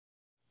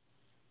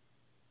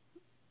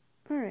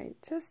Alright,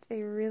 just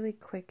a really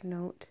quick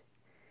note.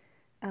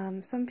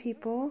 Some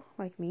people,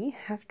 like me,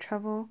 have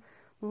trouble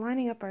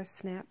lining up our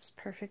snaps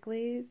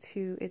perfectly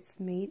to its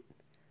mate,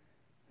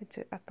 which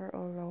is upper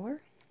or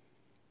lower.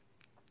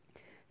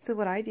 So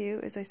what I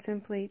do is I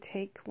simply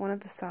take one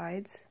of the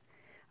sides,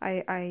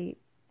 I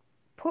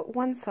put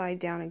one side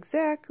down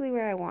exactly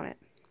where I want it,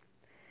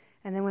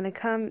 and then when I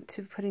come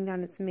to putting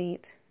down its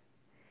mate,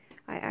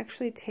 I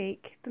actually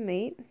take the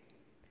mate,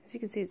 as you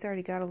can see it's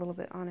already got a little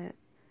bit on it,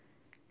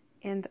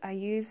 and I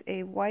use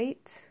a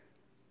white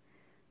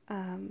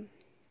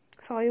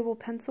soluble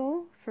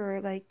pencil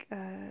for like,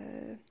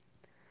 I'm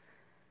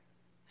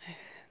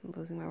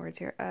losing my words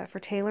here, for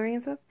tailoring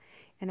and stuff,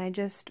 and I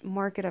just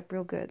mark it up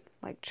real good,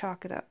 like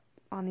chalk it up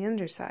on the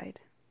underside.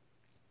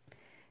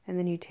 And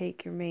then you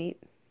take your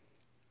mate.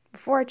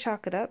 Before I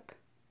chalk it up,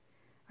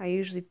 I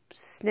usually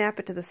snap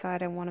it to the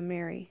side I want to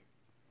marry.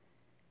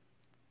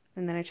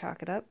 And then I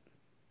chalk it up,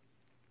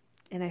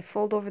 and I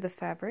fold over the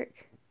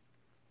fabric.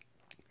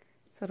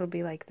 So it'll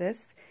be like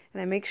this,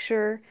 and I make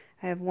sure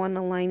I have one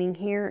aligning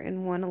here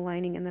and one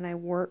aligning, and then I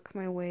work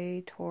my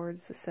way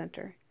towards the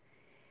center.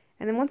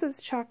 And then once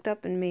it's chalked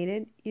up and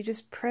mated, you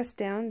just press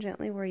down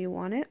gently where you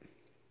want it.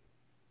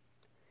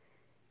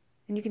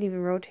 And you can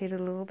even rotate it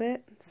a little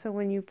bit. So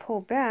when you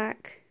pull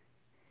back,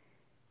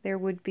 there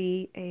would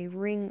be a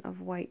ring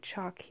of white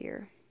chalk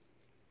here.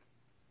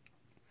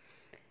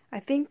 I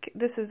think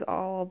this is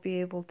all I'll be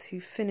able to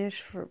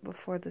finish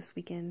before this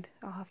weekend.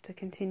 I'll have to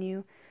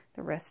continue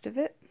the rest of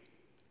it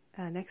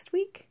next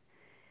week.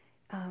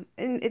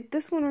 And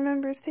this one,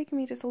 remember, is taking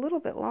me just a little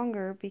bit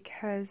longer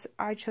because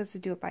I chose to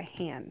do it by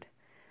hand.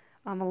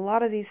 A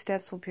lot of these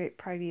steps will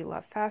probably be a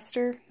lot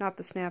faster, not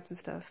the snaps and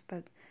stuff,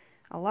 but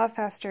a lot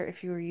faster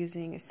if you were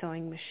using a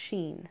sewing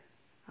machine.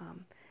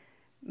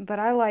 But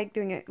I like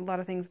doing a lot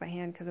of things by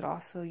hand because it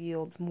also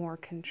yields more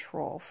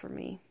control for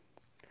me.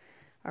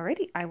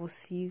 Alrighty, I will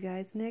see you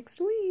guys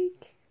next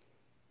week.